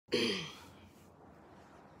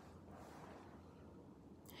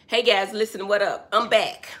Hey guys, listen, what up? I'm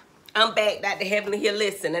back, Dr. Heavenly here,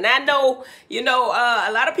 listen. And I know,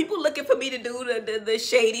 a lot of people looking for me to do the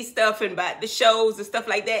shady stuff and about the shows and stuff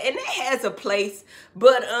like that. And that has a place.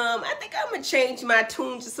 But I think I'm going to change my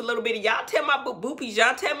tune just a little bit. Y'all tell my boopies,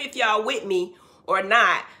 y'all tell me if y'all with me or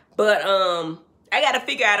not. But I got to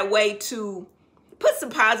figure out a way to put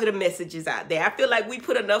some positive messages out there. I feel like we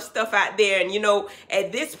put enough stuff out there. And,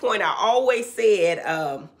 at this point, I always said,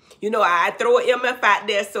 I throw an MF out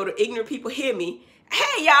there so the ignorant people hear me.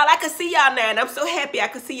 Hey, y'all, I can see y'all now, and I'm so happy I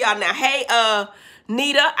can see y'all now. Hey,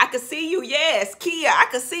 Nita, I can see you. Yes, Kia, I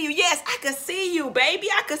can see you. Yes, I can see you, baby.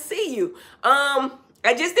 I can see you. I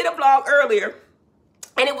just did a vlog earlier,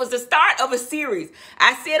 and it was the start of a series.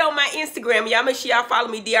 I said on my Instagram, y'all make sure y'all follow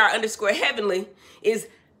me, dr_heavenly, is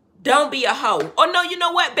don't be a hoe. Oh, no, you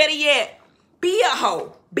know what? Better yet, be a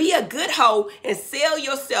hoe. Be a good hoe and sell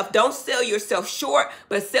yourself. Don't sell yourself short,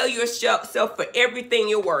 but sell yourself for everything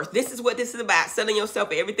you're worth. This is what this is about, selling yourself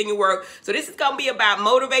for everything you're worth. So this is going to be about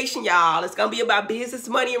motivation, y'all. It's going to be about business,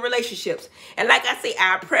 money, and relationships. And like I say,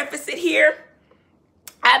 I preface it here.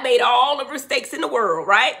 I made all the mistakes in the world,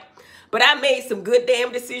 right? But I made some good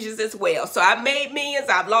damn decisions as well. So I made millions,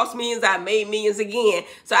 I've lost millions, I made millions again.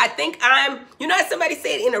 So I think as somebody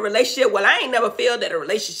said in a relationship, well, I ain't never failed at a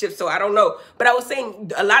relationship, so I don't know. But I was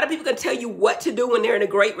saying a lot of people can tell you what to do when they're in a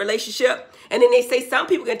great relationship. And then they say some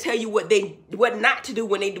people can tell you what not to do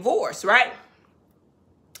when they divorce, right?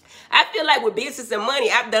 I feel like with business and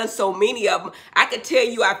money, I've done so many of them. I can tell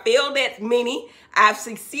you I failed at many. I've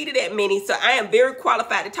succeeded at many, so I am very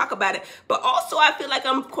qualified to talk about it. But also, I feel like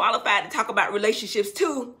I'm qualified to talk about relationships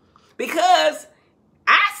too, because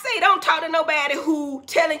I say don't talk to nobody who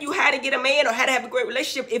telling you how to get a man or how to have a great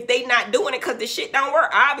relationship if they not doing it, because the shit don't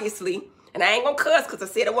work, obviously. And I ain't gonna cuss because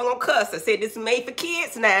I said I wasn't gonna cuss. I said this is made for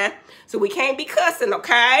kids now, so we can't be cussing,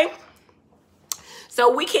 okay?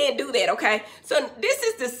 So we can't do that, okay? So this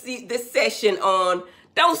is this session on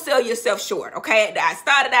don't sell yourself short, okay? I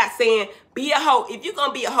started out saying be a hoe. If you're going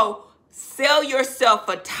to be a hoe, sell yourself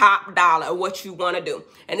for top dollar of what you want to do.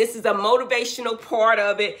 And this is a motivational part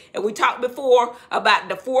of it. And we talked before about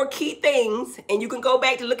the 4 key things. And you can go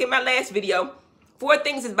back to look at my last video. 4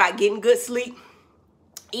 things is about getting good sleep,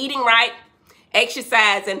 eating right,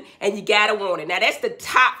 exercising, and you got to want it. Now, that's the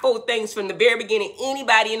top 4 things from the very beginning.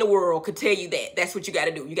 Anybody in the world could tell you that. That's what you got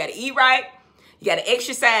to do. You got to eat right. You got to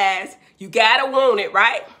exercise. You got to want it,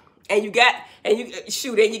 right? And you got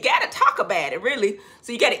to talk about it, really.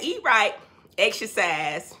 So you got to eat right,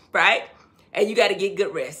 exercise, right? And you got to get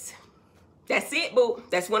good rest. That's it, boo.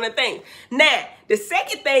 That's one of the things. Now, the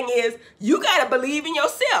second thing is you got to believe in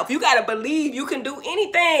yourself. You got to believe you can do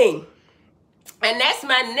anything. And that's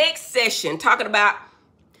my next session, talking about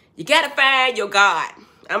you got to find your God.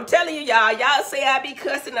 I'm telling you, y'all say I be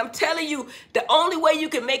cussing. I'm telling you, the only way you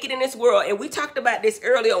can make it in this world, and we talked about this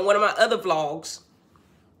earlier on one of my other vlogs,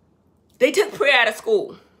 they took prayer out of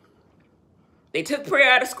school. They took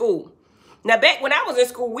prayer out of school. Now, back when I was in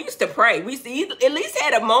school, we used to pray. We used to at least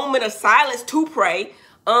had a moment of silence to pray.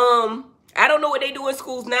 I don't know what they do in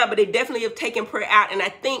schools now, but they definitely have taken prayer out. And I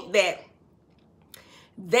think that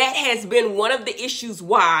has been one of the issues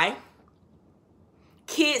why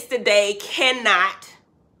kids today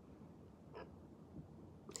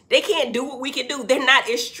they can't do what we can do. They're not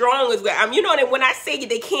as strong as we are. And when I say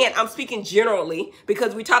they can't, I'm speaking generally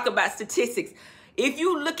because we talk about statistics. If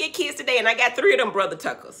you look at kids today, and I got 3 of them brother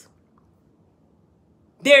Tuckers,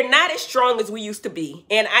 they're not as strong as we used to be.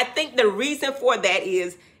 And I think the reason for that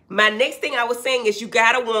is my next thing I was saying is you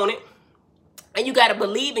got to want it and you got to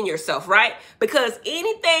believe in yourself, right? Because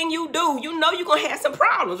anything you do, you're going to have some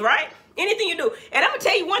problems, right? Anything you do. And I'm going to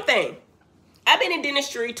tell you one thing. I've been in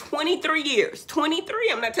dentistry 23 years.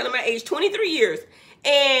 23, I'm not telling my age, 23 years.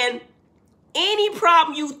 And any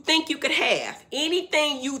problem you think you could have,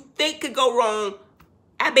 anything you think could go wrong,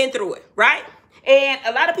 I've been through it, right? And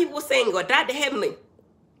a lot of people were saying, well, Dr. Heavenly,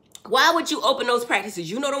 why would you open those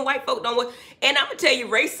practices? You know them white folk don't want. And I'm going to tell you,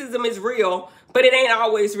 racism is real, but it ain't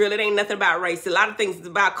always real. It ain't nothing about race. A lot of things is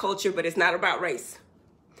about culture, but it's not about race.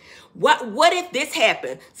 What if this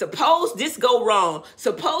happened? Suppose this go wrong.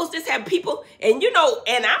 Suppose this happen. People, and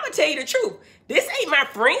and I'm going to tell you the truth. This ain't my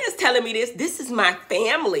friends telling me this. This is my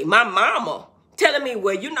family, my mama telling me,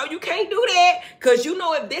 well, you can't do that because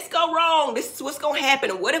if this go wrong, this is what's going to happen.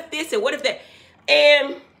 And what if this and what if that?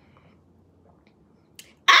 And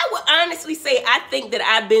I would honestly say I think that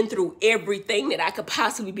I've been through everything that I could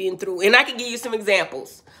possibly been through. And I can give you some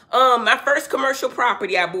examples. My first commercial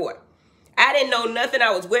property I bought. I didn't know nothing. I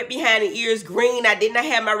was wet behind the ears, green. I did not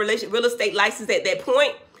have my real estate license at that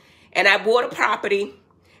point. And I bought a property.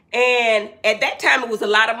 And at that time, it was a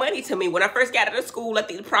lot of money to me. When I first got out of school, I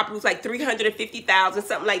think the property was like $350,000,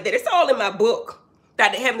 something like that. It's all in my book,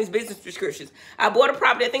 Dr. Heavenly's Business Prescriptions. I bought a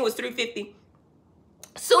property, I think it was $350,000.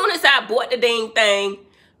 Soon as I bought the dang thing,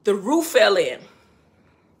 the roof fell in.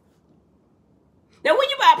 Now, when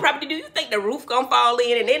you buy a property, do you think the roof gonna fall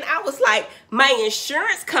in? And then I was like, my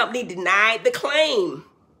insurance company denied the claim.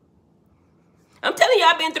 I'm telling you,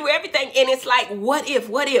 I've been through everything, and it's like, what if?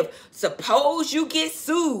 Suppose you get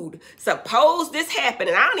sued. Suppose this happened,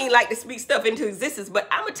 and I don't even like to speak stuff into existence, but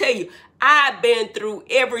I'm going to tell you, I've been through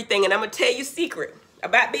everything, and I'm going to tell you a secret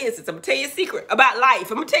about business. I'm going to tell you a secret about life.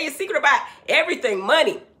 I'm going to tell you a secret about everything,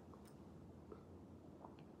 money.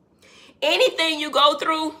 Anything you go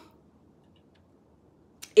through,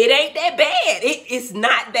 it ain't that bad. It's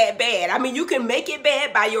not that bad. I mean, you can make it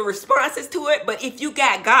bad by your responses to it, but if you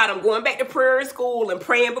got God, I'm going back to prayer in school and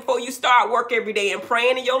praying before you start work every day and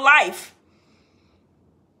praying in your life.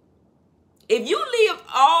 If you leave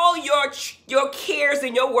all your cares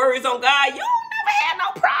and your worries on God, you'll never have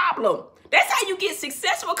no problem. That's how you get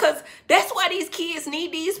successful, because that's why these kids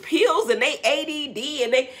need these pills and they ADD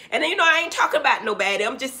and you know, I ain't talking about nobody.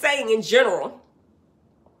 I'm just saying in general.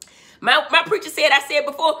 My preacher said, I said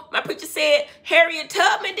before, my preacher said Harriet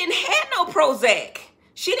Tubman didn't have no Prozac.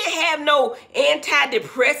 She didn't have no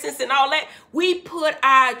antidepressants and all that. We put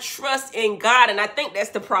our trust in God, and I think that's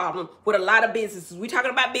the problem with a lot of businesses. We talking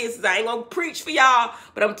about business. I ain't going to preach for y'all,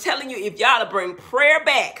 but I'm telling you, if y'all bring prayer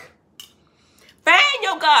back, find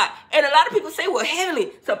your God. And a lot of people say, well,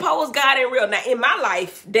 Heavenly, suppose God ain't real. Now, in my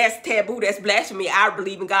life, that's taboo, that's blasphemy. I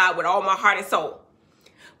believe in God with all my heart and soul.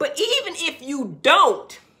 But even if you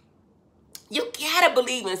don't, you gotta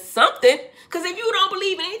believe in something, because if you don't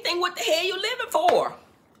believe in anything, what the hell you living for?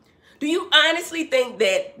 Do you honestly think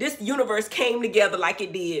that this universe came together like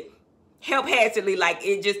it did, haphazardly, like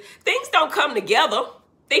it just, things don't come together,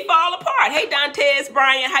 they fall apart? Hey, Dantes,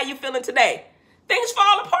 Bryant, how you feeling today? Things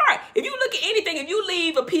fall apart. If you look at anything, if you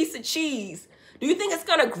leave a piece of cheese, do you think it's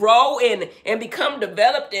gonna grow and become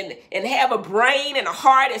developed and have a brain and a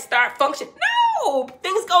heart and start functioning? No,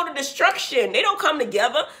 things go to destruction. They don't come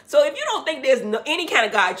together. So if you don't think there's any kind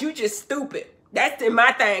of God, you just stupid. That's in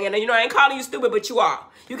my thing. And you know, I ain't calling you stupid, but you are.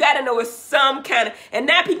 You got to know it's some kind of, and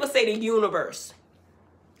now people say the universe.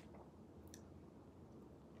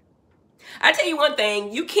 I tell you one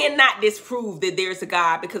thing, you cannot disprove that there's a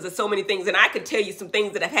God because of so many things. And I can tell you some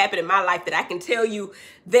things that have happened in my life that I can tell you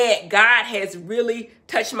that God has really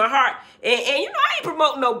touched my heart. And you know, I ain't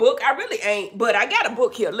promoting no book. I really ain't. But I got a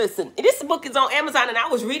book here. Listen, this book is on Amazon, and I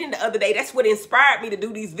was reading the other day. That's what inspired me to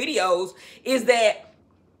do these videos, is that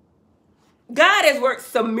God has worked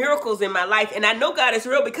some miracles in my life. And I know God is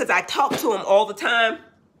real because I talk to him all the time.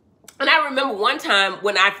 And I remember one time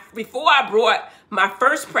when before I brought my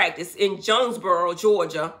first practice in Jonesboro,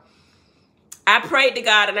 Georgia, I prayed to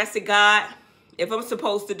God and I said, God, if I'm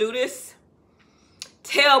supposed to do this,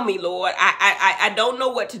 tell me, Lord. I don't know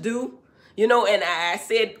what to do, you know. And I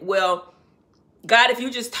said, well, God, if you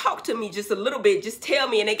just talk to me just a little bit, just tell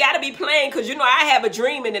me. And it got to be plain, because, you know, I have a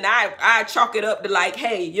dream and then I chalk it up to like,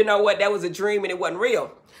 hey, you know what, that was a dream and it wasn't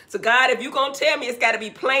real. So God, if you're going to tell me, it's got to be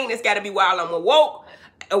plain. It's got to be while I'm awoke,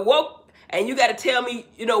 and you got to tell me,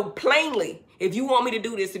 you know, plainly, if you want me to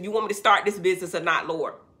do this, if you want me to start this business or not,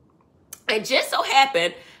 Lord. And just so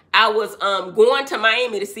happened, I was going to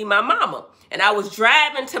Miami to see my mama. And I was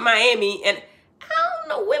driving to Miami, and I don't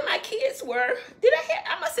know where my kids were.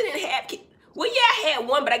 I must have didn't have kids. Well, yeah, I had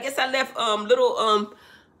one, but I guess I left little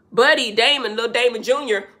buddy Damon, little Damon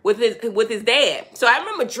Jr. with his dad. So I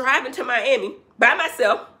remember driving to Miami by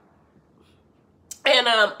myself. And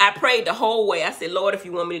I prayed the whole way. I said, Lord, if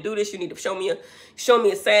you want me to do this, you need to show me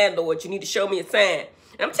a sign, Lord. You need to show me a sign.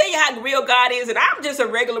 And I'm telling you how real God is. And I'm just a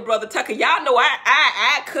regular brother Tucker. Y'all know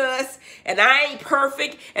I cuss, and I ain't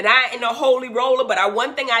perfect, and I ain't no holy roller. But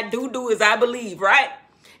one thing I do is I believe, right?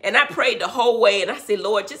 And I prayed the whole way, and I said,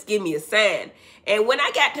 Lord, just give me a sign. And when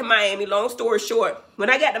I got to Miami, long story short,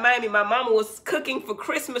 when I got to Miami, my mama was cooking for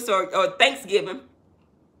Christmas or Thanksgiving.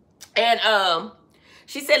 And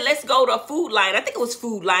she said, let's go to a Food Line. I think it was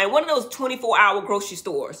Food Line, one of those 24-hour grocery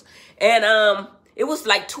stores. And it was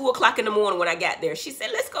like 2 o'clock in the morning when I got there. She said,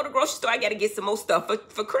 let's go to the grocery store. I got to get some more stuff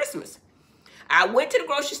for Christmas. I went to the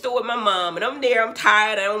grocery store with my mom, and I'm there. I'm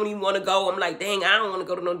tired. I don't even want to go. I'm like, dang, I don't want to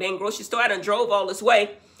go to no dang grocery store. I done drove all this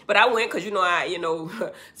way. But I went because, you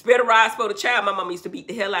know, spare the rod, spoil the child. My mom used to beat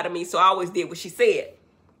the hell out of me, so I always did what she said.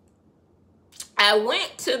 I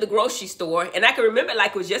went to the grocery store, and I can remember it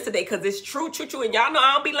like it was yesterday, because it's true, and y'all know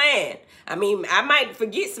I don't be lying. I mean, I might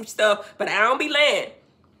forget some stuff, but I don't be lying.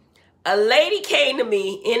 A lady came to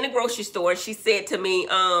me in the grocery store, and she said to me,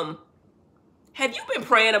 Have you been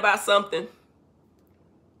praying about something?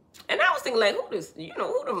 And I was thinking, like, who this, you know,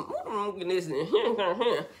 who this, you know what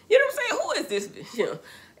I'm saying? Who is this? You know?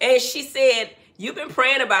 And she said, you've been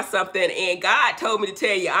praying about something, and God told me to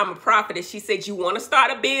tell you I'm a prophet. And she said, you want to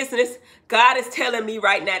start a business? God is telling me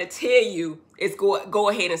right now to tell you is go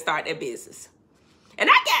ahead and start that business. And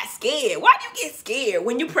I got scared. Why do you get scared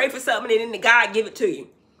when you pray for something and then God give it to you?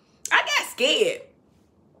 I got scared.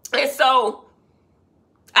 And so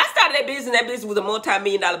I started that business. That business was a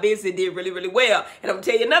multi-million-dollar business. It did really, really well. And I'm going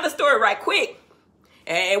to tell you another story right quick.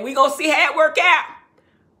 And we're going to see how it work out.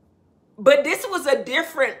 But this was a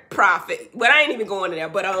different profit. But I ain't even going to there.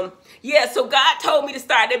 But yeah, so God told me to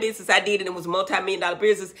start that business. I did, and it was a multi-million-dollar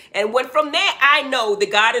business. And from that, I know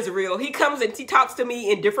that God is real. He comes and he talks to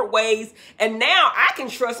me in different ways. And now I can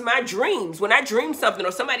trust my dreams. When I dream something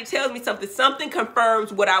or somebody tells me something, something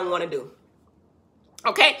confirms what I want to do.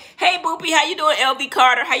 Okay. Hey, Boopy, how you doing? LV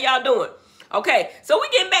Carter, how y'all doing? Okay, so we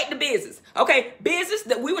getting back to business. Okay, business,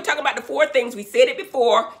 that we were talking about the 4 things. We said it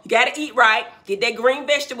before. You got to eat right. Get that green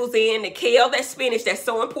vegetables in, the kale, that spinach. That's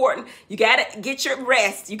so important. You got to get your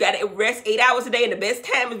rest. You got to rest 8 hours a day, and the best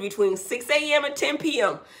time is between 6 a.m. and 10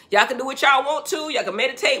 p.m. Y'all can do what y'all want to. Y'all can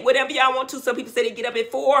meditate, whatever y'all want to. Some people say they get up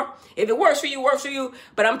at 4. If it works for you, works for you.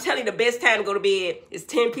 But I'm telling you, the best time to go to bed is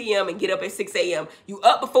 10 p.m. and get up at 6 a.m. You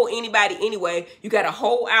up before anybody anyway. You got a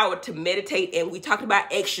whole hour to meditate, and we talked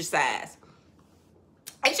about exercise.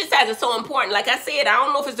 Exercise is so important. Like I said, I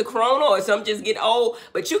don't know if it's the corona or some just get old,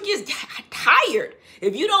 but you get tired.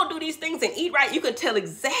 If you don't do these things and eat right, you can tell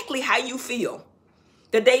exactly how you feel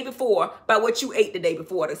the day before by what you ate the day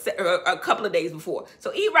before, a couple of days before.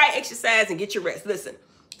 So eat right, exercise, and get your rest. Listen,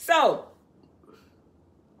 so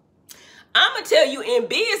I'm going to tell you, in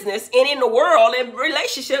business and in the world and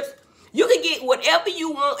relationships, you can get whatever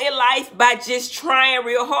you want in life by just trying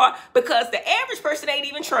real hard, because the average person ain't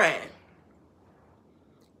even trying.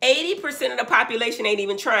 80% of the population ain't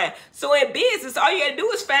even trying. So in business, all you got to do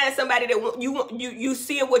is find somebody that you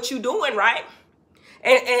see what you're doing, right?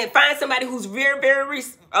 And find somebody who's very, very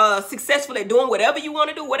successful at doing whatever you want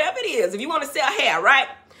to do, whatever it is. If you want to sell hair, right?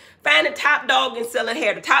 Find the top dog in selling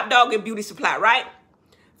hair, the top dog in beauty supply, right?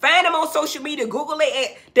 Find them on social media. Google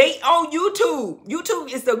it. They on YouTube.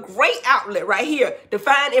 YouTube is the great outlet right here to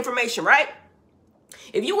find information, right?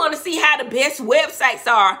 If you want to see how the best websites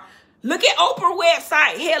are, look at Oprah's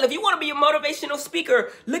website. Hell, if you want to be a motivational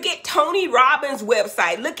speaker, look at Tony Robbins'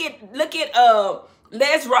 website. Look at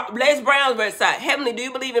Les Brown's website. Heavenly, do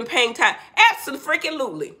you believe in paying time?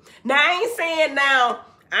 Absolutely. Now,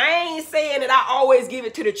 I ain't saying that I always give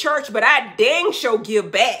it to the church, but I dang sure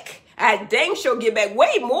give back. I dang sure give back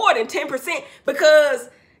way more than 10%, because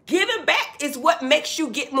giving back is what makes you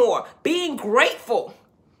get more. Being grateful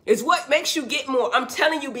is what makes you get more. I'm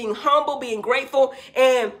telling you, being humble, being grateful.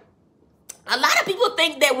 And a lot of people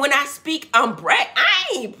think that when I speak, I'm bragging.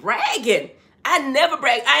 I ain't bragging. I never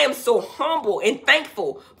brag. I am so humble and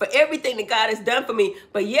thankful for everything that God has done for me.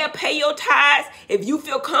 But yeah, pay your tithes if you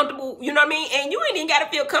feel comfortable, you know what I mean? And you ain't even got to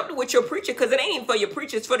feel comfortable with your preacher, because it ain't even for your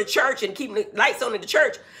preacher. It's for the church and keeping the lights on in the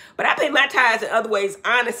church. But I pay my tithes in other ways.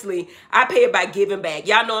 Honestly, I pay it by giving back.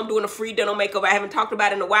 Y'all know I'm doing a free dental makeover. I haven't talked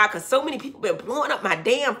about it in a while because so many people been blowing up my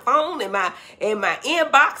damn phone and my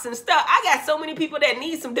inbox and stuff. I got so many people that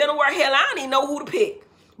need some dental work. Hell, I don't even know who to pick.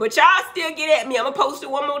 But y'all still get at me. I'm going to post it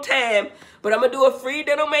one more time. But I'm going to do a free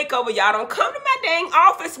dental makeover. Y'all don't come to my dang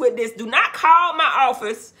office with this. Do not call my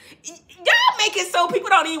office. Y'all make it so people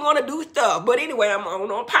don't even want to do stuff. But anyway, I'm on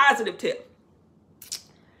a positive tip.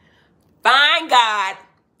 Find God.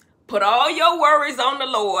 Put all your worries on the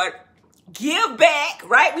Lord. Give back,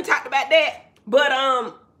 right? We talked about that. But,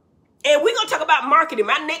 and we're going to talk about marketing.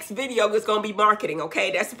 My next video is going to be marketing,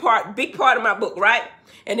 okay? That's a big part of my book, right?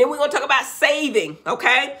 And then we're going to talk about saving,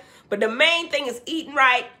 okay? But the main thing is eating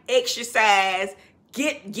right, exercise,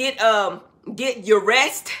 get your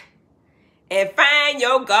rest, and find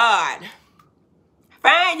your God.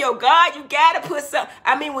 Find your God. You got to put some.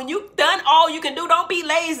 I mean, when you've done all you can do, don't be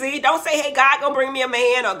lazy. Don't say, hey, God going to bring me a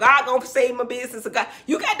man, or God going to save my business. Or God.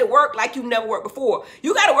 You got to work like you never worked before.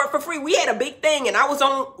 You got to work for free. We had a big thing, and I was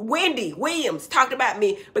on Wendy Williams talked about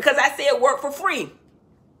me because I said work for free.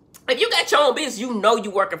 If you got your own business, you know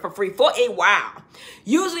you're working for free for a while.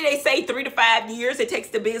 Usually they say 3 to 5 years it takes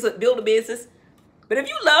to build a business. But if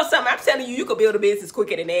you love something, I'm telling you, you can build a business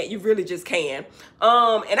quicker than that. You really just can.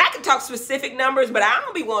 And I can talk specific numbers, but I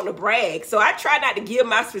don't be wanting to brag. So I try not to give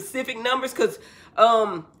my specific numbers because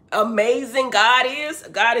amazing God is.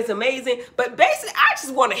 God is amazing. But basically, I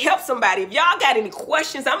just want to help somebody. If y'all got any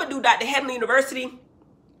questions, I'm going to do Dr. Heavenly University.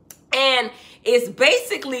 And it's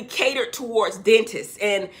basically catered towards dentists.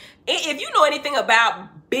 And if you know anything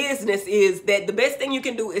about business, is that the best thing you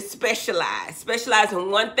can do is specialize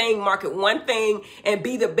in one thing, market one thing, and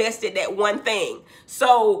be the best at that one thing.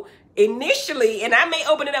 So initially, and I may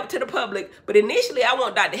open it up to the public, but initially I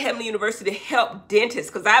want Dr. Heavenly University to help dentists,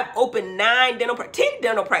 because I've opened 10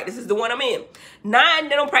 dental practices, the one I'm in. 9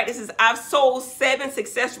 dental practices. I've sold 7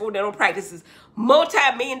 successful dental practices,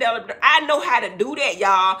 multi-million-dollar. I know how to do that,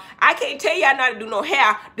 y'all. I can't tell you I know how to do no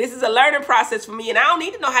hair. This is a learning process for me, and I don't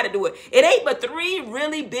need to know how to do it. It ain't but 3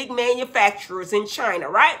 really big manufacturers in China,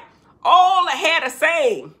 right? All the hair the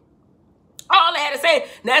same. All I had to say,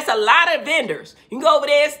 now it's a lot of vendors. You can go over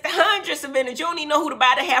there, it's hundreds of vendors. You don't even know who to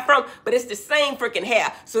buy the hair from, but it's the same freaking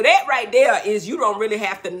hair. So that right there is, you don't really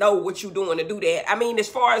have to know what you're doing to do that. I mean, as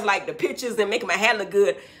far as like the pictures and making my hair look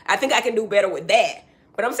good, I think I can do better with that.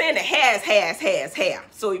 But I'm saying the hair is hair.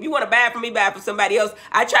 So if you want to buy it from me, buy it from somebody else.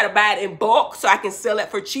 I try to buy it in bulk so I can sell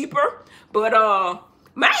it for cheaper. But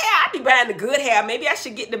my hair, I be buying the good hair. Maybe I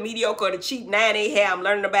should get the mediocre or the cheap 9A hair. I'm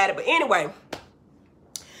learning about it. But anyway,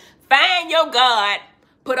 find your God,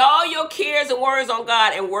 put all your cares and worries on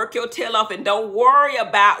God, and work your tail off, and don't worry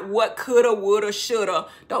about what coulda, woulda, shoulda.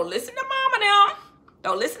 Don't listen to mama them.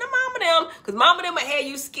 Don't listen to mama them, because mama them will have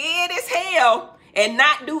you scared as hell and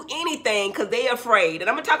not do anything because they're afraid. And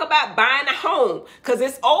I'm going to talk about buying a home, because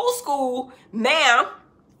it's old school now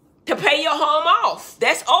to pay your home off.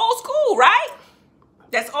 That's old school, right?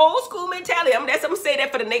 That's old school mentality. I'm going to say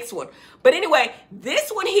that for the next one. But anyway, this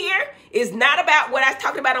one here is not about what I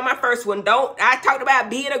talked about on my first one. I talked about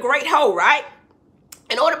being a great hoe, right?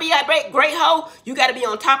 In order to be a great hoe, you got to be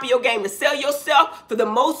on top of your game. To sell yourself for the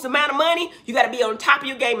most amount of money, you got to be on top of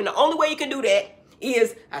your game. And the only way you can do that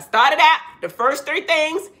is, I started out, the first 3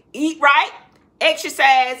 things: eat right,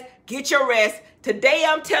 exercise, get your rest. Today,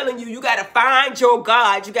 I'm telling you, you got to find your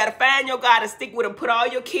God. You got to find your God and stick with him. Put all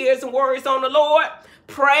your cares and worries on the Lord.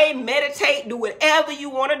 Pray, meditate, do whatever you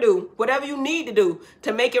want to do, whatever you need to do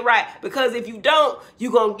to make it right. Because if you don't,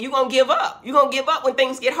 you're gonna give up. You're going to give up when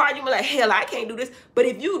things get hard. You're like, hell, I can't do this. But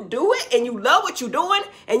if you do it and you love what you're doing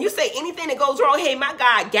and you say anything that goes wrong, hey, my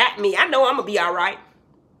God got me. I know I'm going to be all right.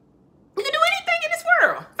 You can do anything in this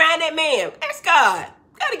world. Find that man. Ask God.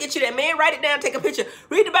 Got to get you that man. Write it down. Take a picture.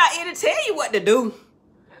 Read about it and tell you what to do.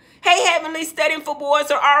 Hey, Heavenly, studying for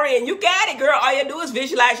boards or RN. You got it, girl. All you do is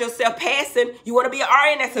visualize yourself passing. You want to be an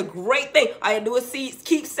RN? That's a great thing. All you do is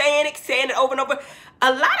keep saying it over and over.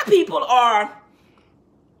 A lot of people are,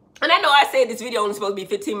 and I know I said this video only supposed to be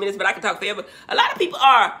 15 minutes, but I can talk forever. A lot of people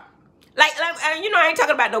are, like you know, I ain't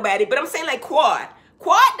talking about nobody, but I'm saying like Quad.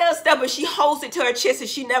 Quad does stuff, but she holds it to her chest and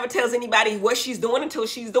she never tells anybody what she's doing until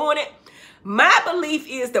she's doing it. My belief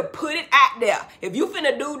is to put it out there. If you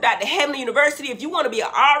finna do Dr. Heavenly University, if you want to be an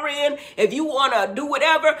RN, if you want to do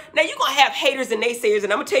whatever, now you're going to have haters and naysayers.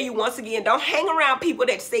 And I'm going to tell you once again, don't hang around people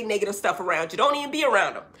that say negative stuff around you. Don't even be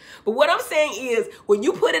around them. But what I'm saying is, when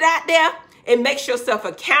you put it out there, it makes yourself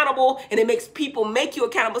accountable, and it makes people make you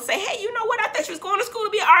accountable. Say, hey, you know what? I thought you was going to school to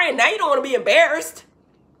be an RN. Now you don't want to be embarrassed.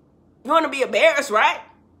 You want to be embarrassed, right?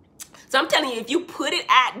 So I'm telling you, if you put it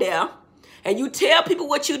out there, and you tell people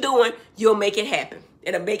what you're doing, you'll make it happen.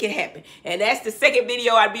 It'll make it happen. And that's the second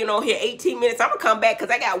video I've been on here, 18 minutes. I'm going to come back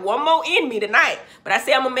because I got one more in me tonight. But I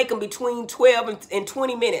say I'm going to make them between 12 and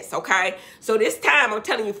 20 minutes, okay? So this time, I'm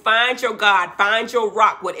telling you, find your God, find your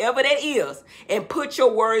rock, whatever that is, and put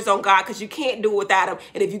your words on God, because you can't do it without him.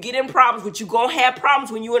 And if you get in problems, which you're going to have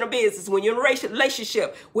problems when you're in a business, when you're in a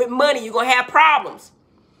relationship, with money, you're going to have problems.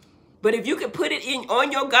 But if you can put it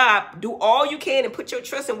on your God, do all you can and put your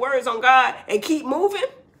trust and words on God and keep moving,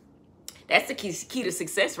 that's the key to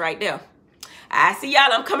success right there. I see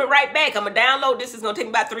y'all. I'm coming right back. I'm going to download this. It's going to take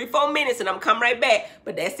about 3-4 minutes, and I'm coming right back.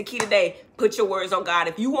 But that's the key today. Put your words on God.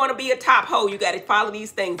 If you want to be a top hoe, you got to follow these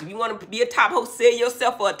things. If you want to be a top hoe, sell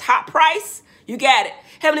yourself for a top price, you got it.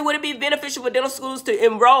 Heavenly, would it be beneficial for dental schools to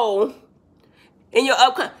enroll in your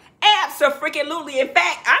upcoming? Absolutely. In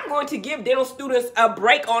fact, I'm going to give dental students a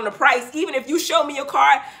break on the price. Even if you show me your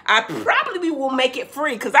card, I probably will make it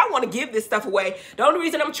free, because I want to give this stuff away. The only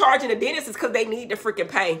reason I'm charging the dentist is because they need to freaking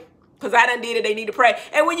pay. Because I done did it, they need to pay.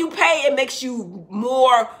 And when you pay, it makes you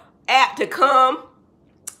more apt to come.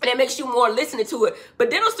 And it makes you more listening to it.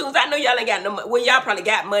 But dental students, I know y'all ain't got no money. Well, y'all probably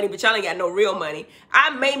got money, but y'all ain't got no real money.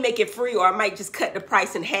 I may make it free, or I might just cut the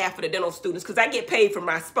price in half for the dental students, because I get paid from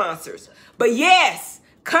my sponsors. But yes,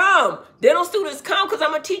 come. Dental students, come, because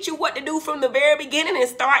I'm going to teach you what to do from the very beginning and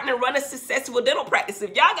starting to run a successful dental practice.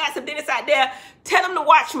 If y'all got some dentists out there, tell them to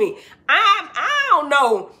watch me. I don't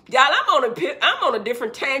know. Y'all, I'm on a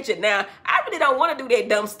different tangent now. I really don't want to do that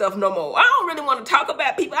dumb stuff no more. I don't really want to talk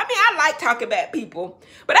about people. I mean, I like talking about people,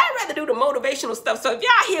 but I'd rather do the motivational stuff. So if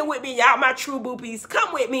y'all here with me, y'all my true boopies,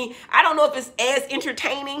 come with me. I don't know if it's as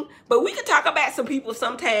entertaining, but we could talk about some people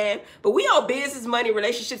sometime. But we on business, money,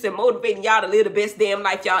 relationships, and motivating y'all to live the best damn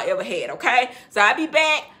life y'all ever had, okay? So I'll be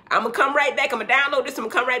back. I'm going to come right back. I'm going to download this. I'm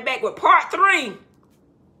going to come right back with part 3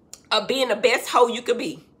 of being the best hoe you could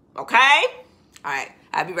be, okay? All right,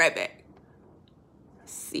 I'll be right back.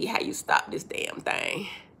 See how you stop this damn thing.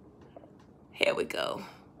 Here we go.